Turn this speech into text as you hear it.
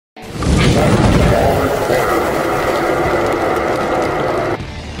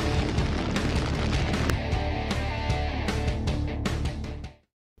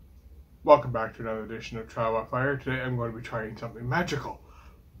Welcome back to another edition of Trial by Fire. Today I'm going to be trying something magical.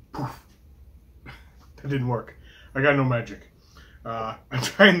 Poof. That didn't work. I got no magic. I'm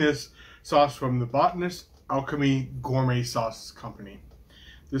trying this sauce from the Botanist Alchemy Gourmet Sauce Company.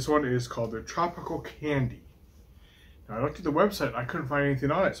 This one is called the Tropical Candy. Now I looked at the website, I couldn't find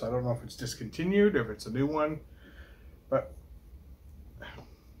anything on it, so I don't know if it's discontinued, if it's a new one, but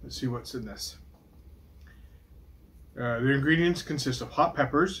let's see what's in this. The ingredients consist of hot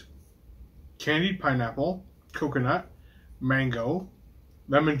peppers, candied pineapple, coconut, mango,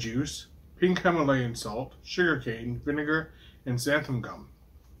 lemon juice, pink Himalayan salt, sugarcane, vinegar, and xanthan gum.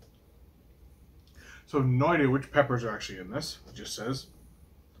 So no idea which peppers are actually in this. It just says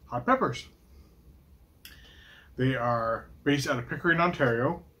hot peppers. They are based out of Pickering,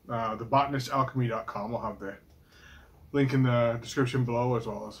 Ontario. TheBotanistAlchemy.com. I'll have the link in the description below as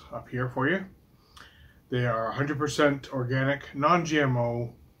well as up here for you. They are 100% organic,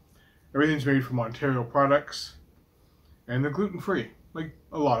 non-GMO. Everything's made from Ontario products, and they're gluten-free, like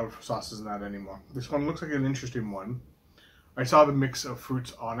a lot of sauces and that anymore. This one looks like an interesting one. I saw the mix of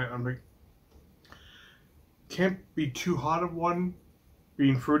fruits on it. I'm like, can't be too hot of one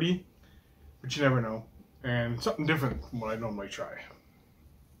being fruity, but you never know. And something different from what I normally try.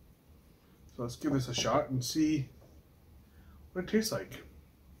 So let's give this a shot and see what it tastes like.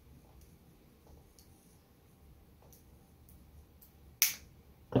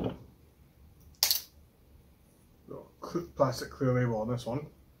 Plastic clear label on this one.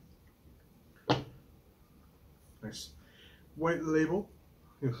 Nice white label.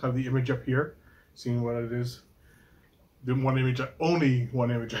 You'll have the image up here, seeing what it is. The only one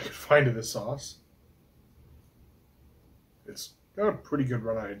image I could find of this sauce. It's got a pretty good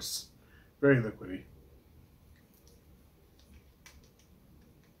run on it. It's very liquidy.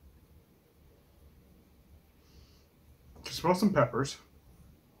 Just smell some peppers.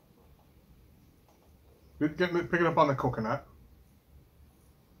 Picking up on the coconut.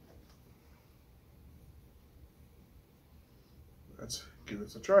 Let's give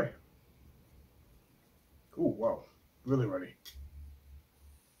this a try. Oh wow, really runny.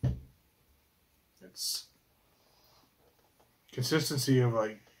 It's consistency of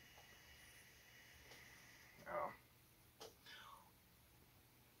like,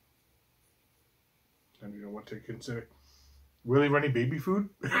 I don't know what to consider. Really runny baby food.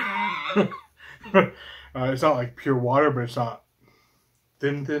 It's not like pure water, but it's not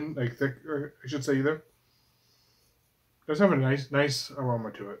thin, like thick, or I should say either. It does have a nice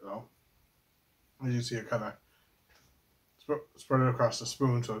aroma to it though. As you see, it kind of spread it across the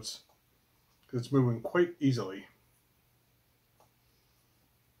spoon, so it's moving quite easily.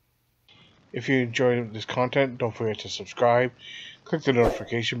 If you enjoyed this content, don't forget to subscribe. Click the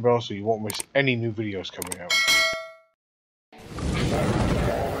notification bell so you won't miss any new videos coming out.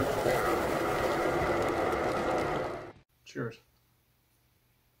 Cheers.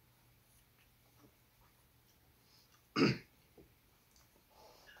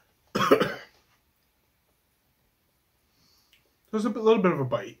 There's a little bit of a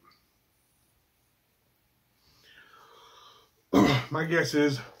bite. My guess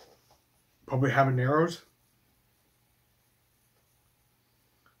is probably habaneros.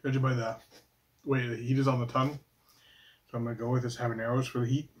 Judging by the way the heat is on the tongue. So I'm going to go with this habaneros for the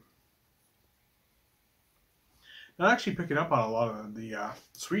heat. Not actually picking up on a lot of the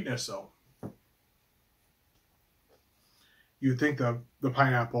sweetness though. You'd think the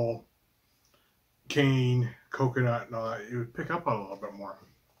pineapple, cane, coconut, and all that, you would pick up on a little bit more.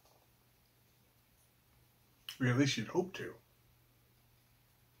 Or at least you'd hope to.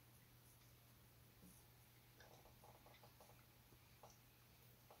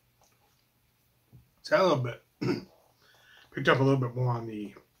 It's a little bit picked up a little bit more on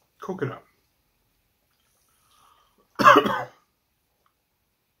the coconut.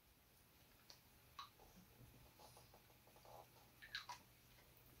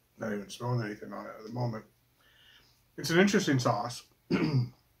 Not even smelling anything on it at the moment. It's an interesting sauce.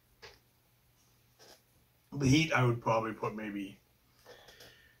 The heat, I would probably put maybe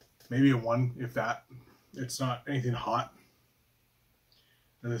a 1, if that. It's not anything hot.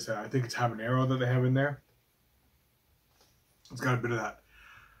 As I said, I think it's habanero that they have in there. It's got a bit of that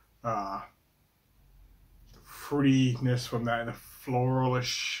fruitiness from that, and the floral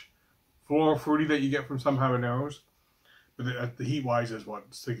fruity that you get from some habaneros. But the heat wise is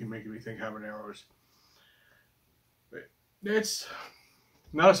what's making me think habaneros. It's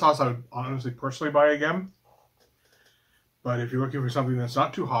not a sauce I would honestly personally buy again. But if you're looking for something that's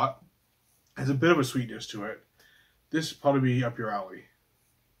not too hot, Has a bit of a sweetness to it. This would probably be up your alley.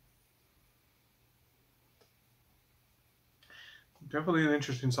 Definitely an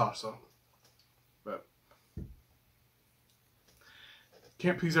interesting sauce though. But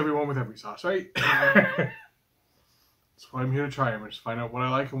can't please everyone with every sauce, right? That's why I'm here to try them. Just find out what I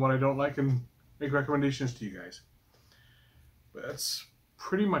like and what I don't like and make recommendations to you guys. But that's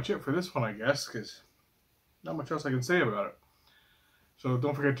pretty much it for this one, I guess, because not much else I can say about it. So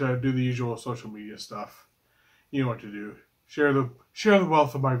don't forget to do the usual social media stuff. You know what to do. Share the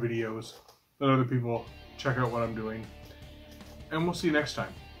wealth of my videos. Let other people check out what I'm doing. And we'll see you next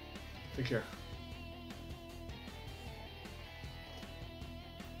time. Take care.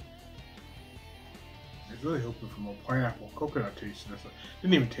 I was really hoping for more pineapple coconut taste in this one.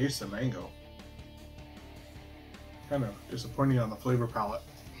 Didn't even taste the mango. Kind of disappointing on the flavor palette.